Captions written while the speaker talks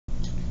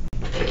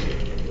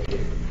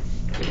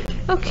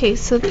Okay,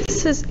 so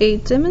this is a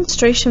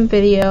demonstration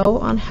video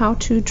on how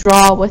to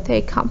draw with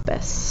a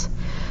compass.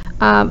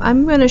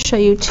 I'm going to show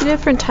you two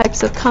different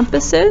types of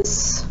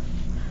compasses,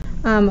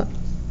 and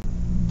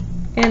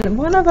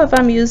one of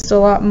them used a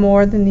lot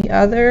more than the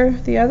other.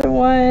 The other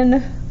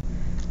one,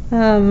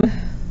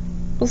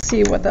 we'll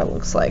see what that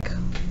looks like.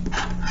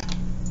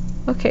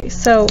 Okay,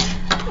 so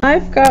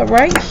I've got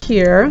right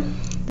here,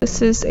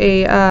 this is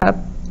a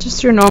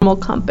just your normal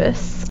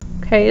compass.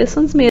 Okay, this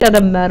one's made out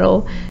of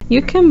metal.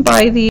 You can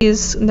buy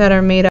these that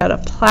are made out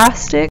of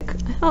plastic.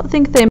 I don't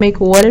think they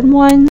make wooden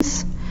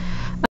ones.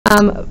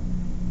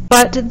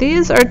 But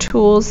these are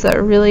tools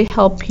that really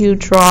help you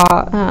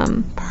draw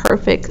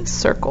perfect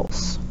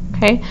circles.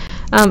 Okay,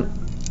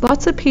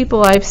 lots of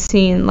people I've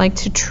seen like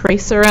to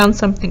trace around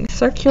something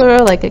circular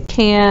like a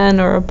can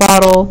or a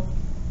bottle,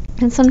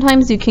 and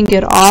sometimes you can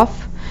get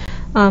off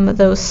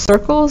those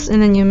circles and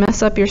then you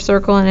mess up your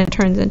circle and it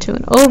turns into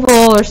an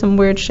oval or some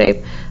weird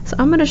shape. So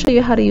I'm going to show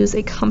you how to use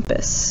a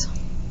compass.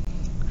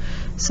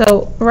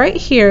 So right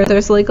here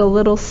there's like a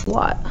little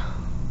slot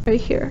right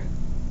here.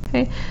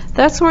 Okay,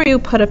 that's where you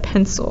put a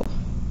pencil.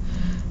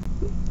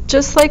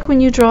 Just like when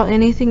you draw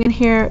anything in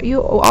here,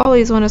 you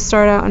always want to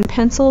start out in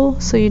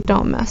pencil so you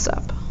don't mess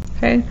up.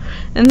 Okay,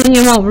 and then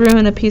you won't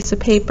ruin a piece of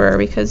paper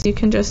because you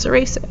can just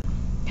erase it.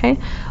 Okay,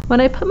 when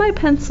I put my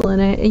pencil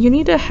in it, you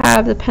need to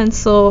have the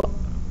pencil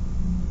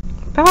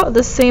about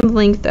the same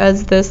length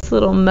as this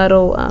little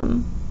metal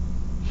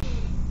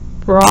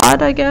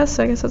rod, I guess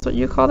that's what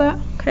you call that.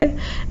 Okay,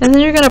 and then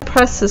you're going to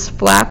press this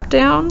flap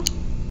down,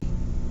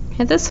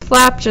 and this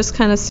flap just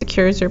kind of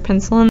secures your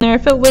pencil in there.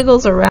 If it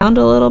wiggles around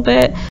a little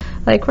bit,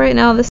 like right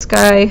now this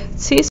guy,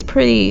 he's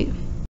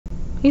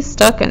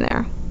stuck in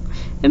there.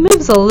 It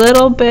moves a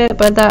little bit,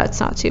 but that's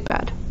not too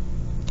bad.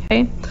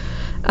 Okay,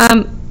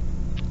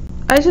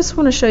 I just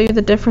want to show you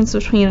the difference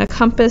between a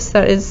compass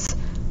that is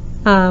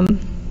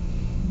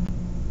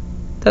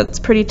that's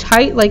pretty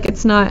tight, like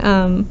it's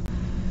not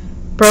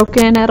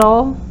broken at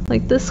all.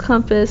 Like this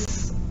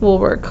compass will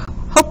work,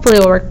 hopefully it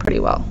will work pretty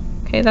well.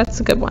 Okay,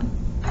 that's a good one.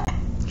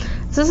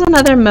 This is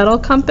another metal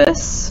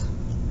compass,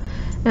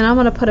 and I'm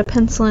going to put a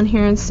pencil in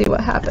here and see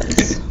what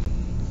happens.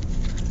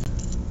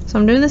 So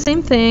I'm doing the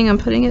same thing, I'm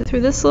putting it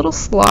through this little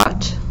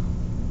slot,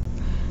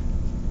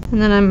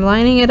 and then I'm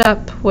lining it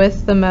up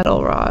with the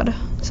metal rod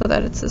so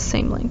that it's the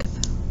same length.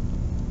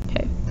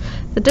 Okay.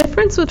 The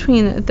difference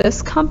between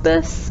this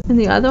compass and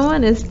the other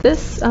one is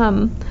this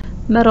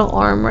metal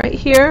arm right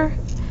here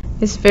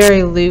is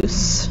very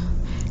loose.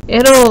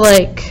 It'll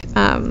like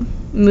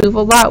move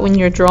a lot when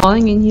you're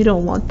drawing, and you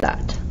don't want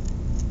that.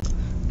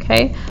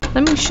 Okay,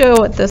 let me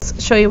show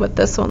you what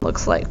this one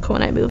looks like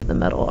when I move the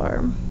metal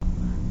arm.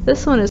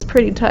 This one is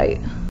pretty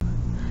tight.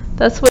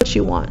 That's what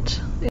you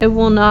want. It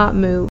will not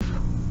move.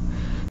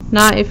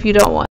 Not if you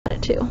don't want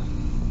it to.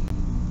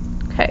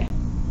 Okay.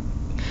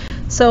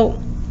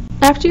 So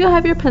after you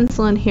have your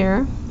pencil in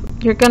here,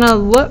 you're gonna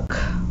look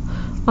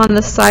on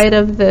the side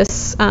of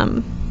this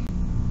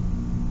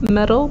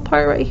metal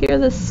part right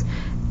here. It's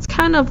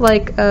kind of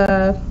like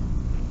a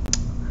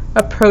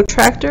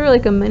protractor,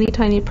 like a mini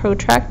tiny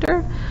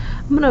protractor.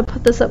 I'm gonna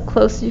put this up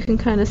close so you can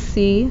kind of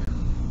see.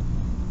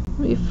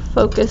 Let me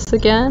focus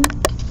again.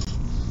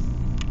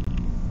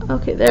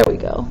 Okay, there we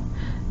go.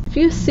 If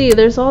you see,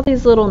 there's all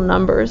these little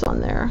numbers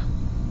on there.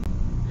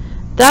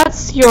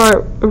 That's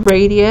your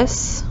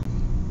radius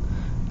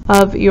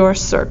of your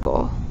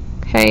circle.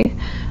 Okay,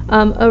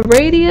 a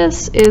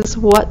radius is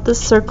what the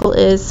circle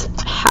is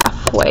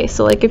halfway.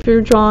 So like if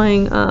you're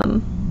drawing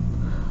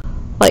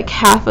like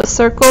half a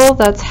circle,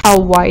 that's how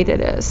wide it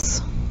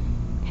is.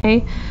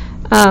 Okay,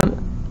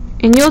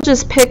 and you'll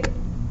just pick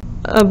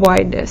a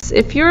wideness.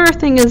 If your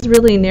thing is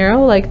really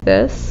narrow like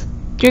this,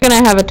 you're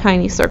gonna have a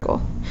tiny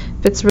circle.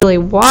 If it's really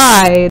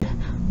wide,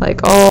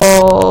 like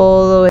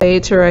all the way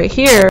to right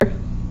here,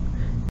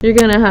 you're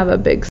gonna have a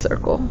big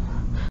circle.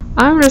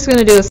 I'm just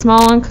gonna do a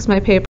small one because my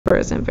paper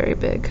isn't very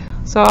big.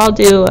 So I'll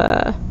do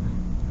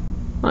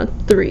on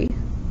 3.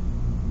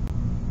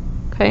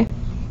 Okay.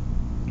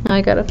 Now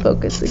I gotta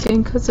focus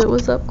again because it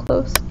was up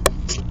close.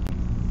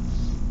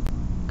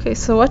 Okay,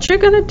 so what you're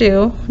gonna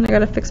do, and I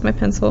gotta fix my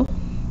pencil,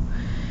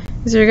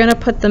 is you're gonna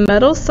put the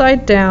metal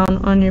side down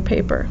on your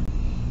paper.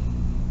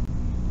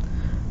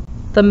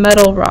 The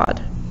metal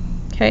rod.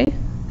 Okay?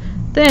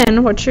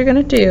 Then what you're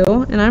gonna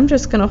do, and I'm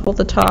just gonna hold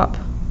the top,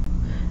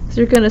 is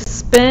you're gonna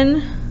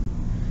spin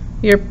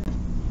your,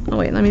 oh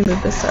wait, let me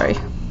move this, sorry.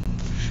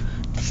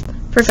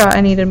 Forgot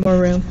I needed more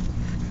room.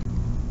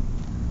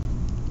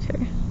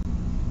 Okay.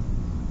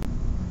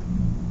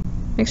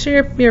 Make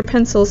sure your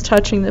pencil is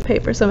touching the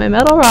paper. So my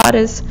metal rod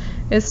is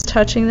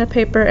touching the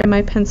paper and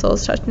my pencil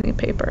is touching the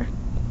paper.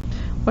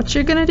 What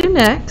you're gonna do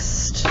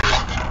next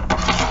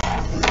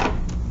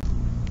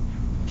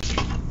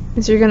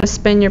is you're gonna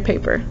spin your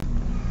paper.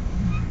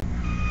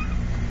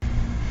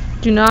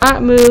 Do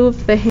not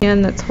move the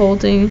hand that's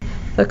holding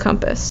the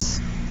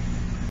compass.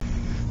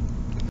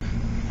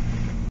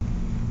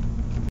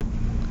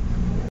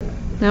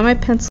 Now my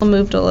pencil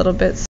moved a little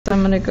bit, so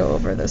I'm going to go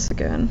over this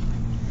again.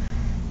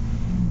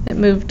 It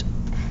moved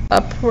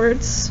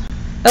upwards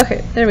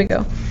Okay, there we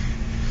go.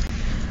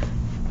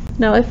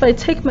 Now if I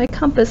take my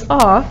compass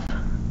off,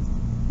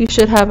 you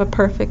should have a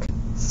perfect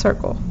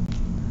circle.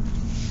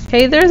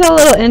 Okay, there's a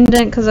little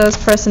indent because I was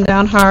pressing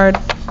down hard.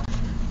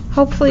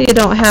 Hopefully you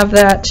don't have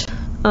that.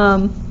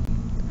 I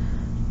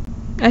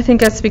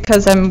think that's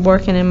because I'm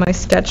working in my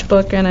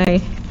sketchbook and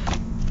I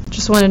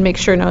just wanted to make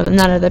sure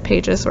none of the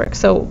pages work.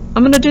 So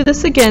I'm going to do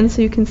this again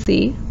so you can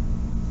see.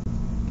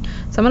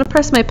 So I'm going to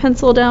press my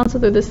pencil down so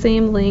they're the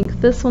same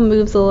length. This one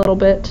moves a little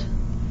bit.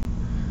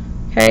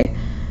 Okay,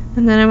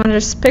 and then I'm going to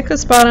just pick a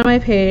spot on my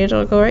page.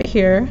 I'll go right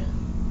here.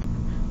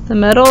 The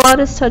metal rod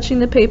is touching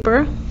the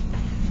paper.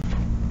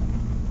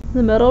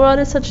 The metal rod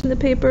is touching the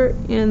paper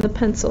and the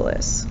pencil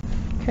is.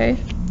 Okay.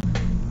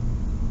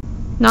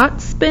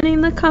 Not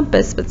spinning the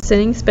compass, but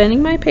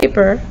spinning my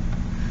paper.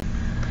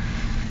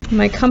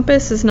 My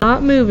compass is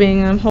not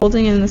moving. I'm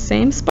holding it in the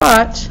same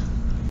spot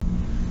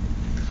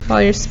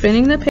while you're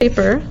spinning the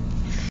paper.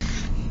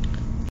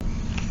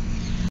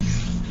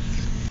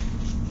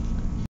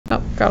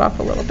 Oh, got off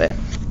a little bit.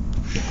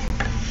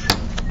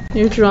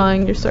 You're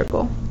drawing your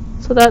circle.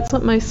 So that's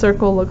what my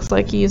circle looks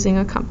like using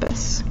a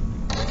compass.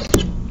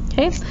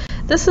 Okay,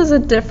 this is a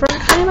different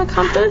kind of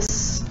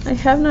compass. I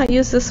have not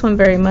used this one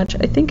very much.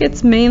 I think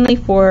it's mainly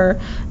for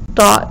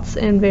dots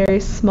and very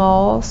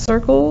small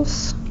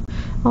circles.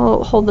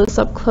 I'll hold this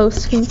up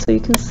close so you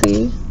can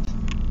see.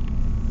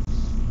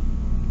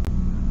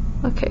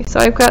 Okay, so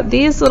I've got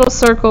these little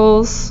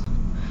circles.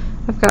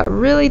 I've got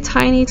really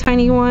tiny,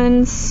 tiny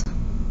ones.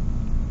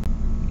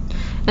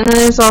 And then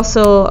there's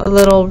also a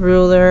little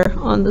ruler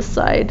on the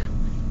side.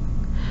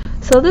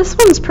 So this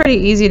one's pretty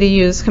easy to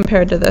use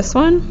compared to this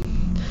one.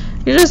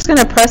 You're just going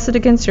to press it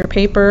against your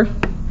paper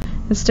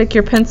and stick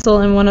your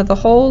pencil in one of the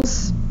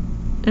holes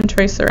and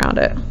trace around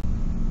it.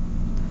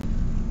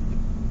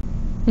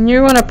 And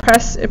you're going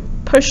to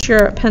push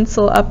your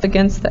pencil up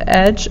against the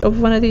edge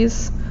of one of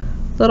these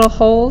little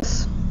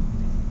holes.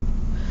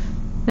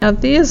 Now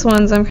these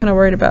ones I'm kind of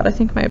worried about. I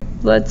think my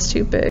lead's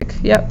too big.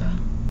 Yep.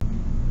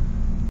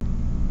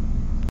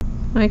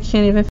 I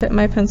can't even fit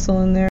my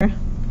pencil in there.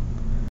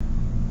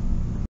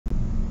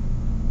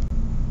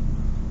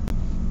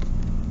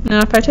 Now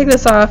if I take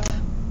this off,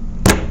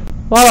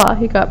 voila,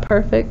 you got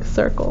perfect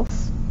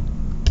circles.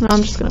 Now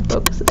I'm just going to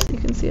focus it so you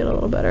can see it a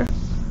little better.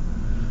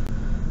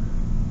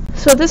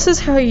 So this is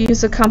how you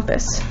use a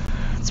compass.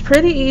 It's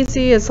pretty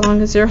easy as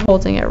long as you're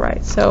holding it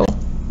right. So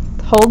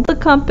hold the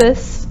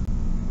compass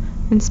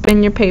and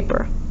spin your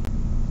paper.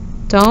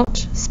 Don't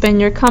spin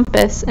your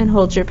compass and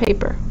hold your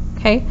paper.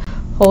 Okay?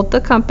 Hold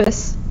the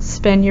compass,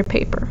 spin your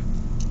paper.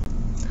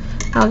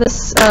 Now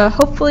this,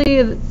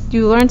 hopefully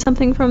you learned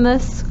something from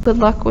this. Good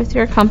luck with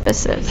your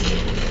compasses.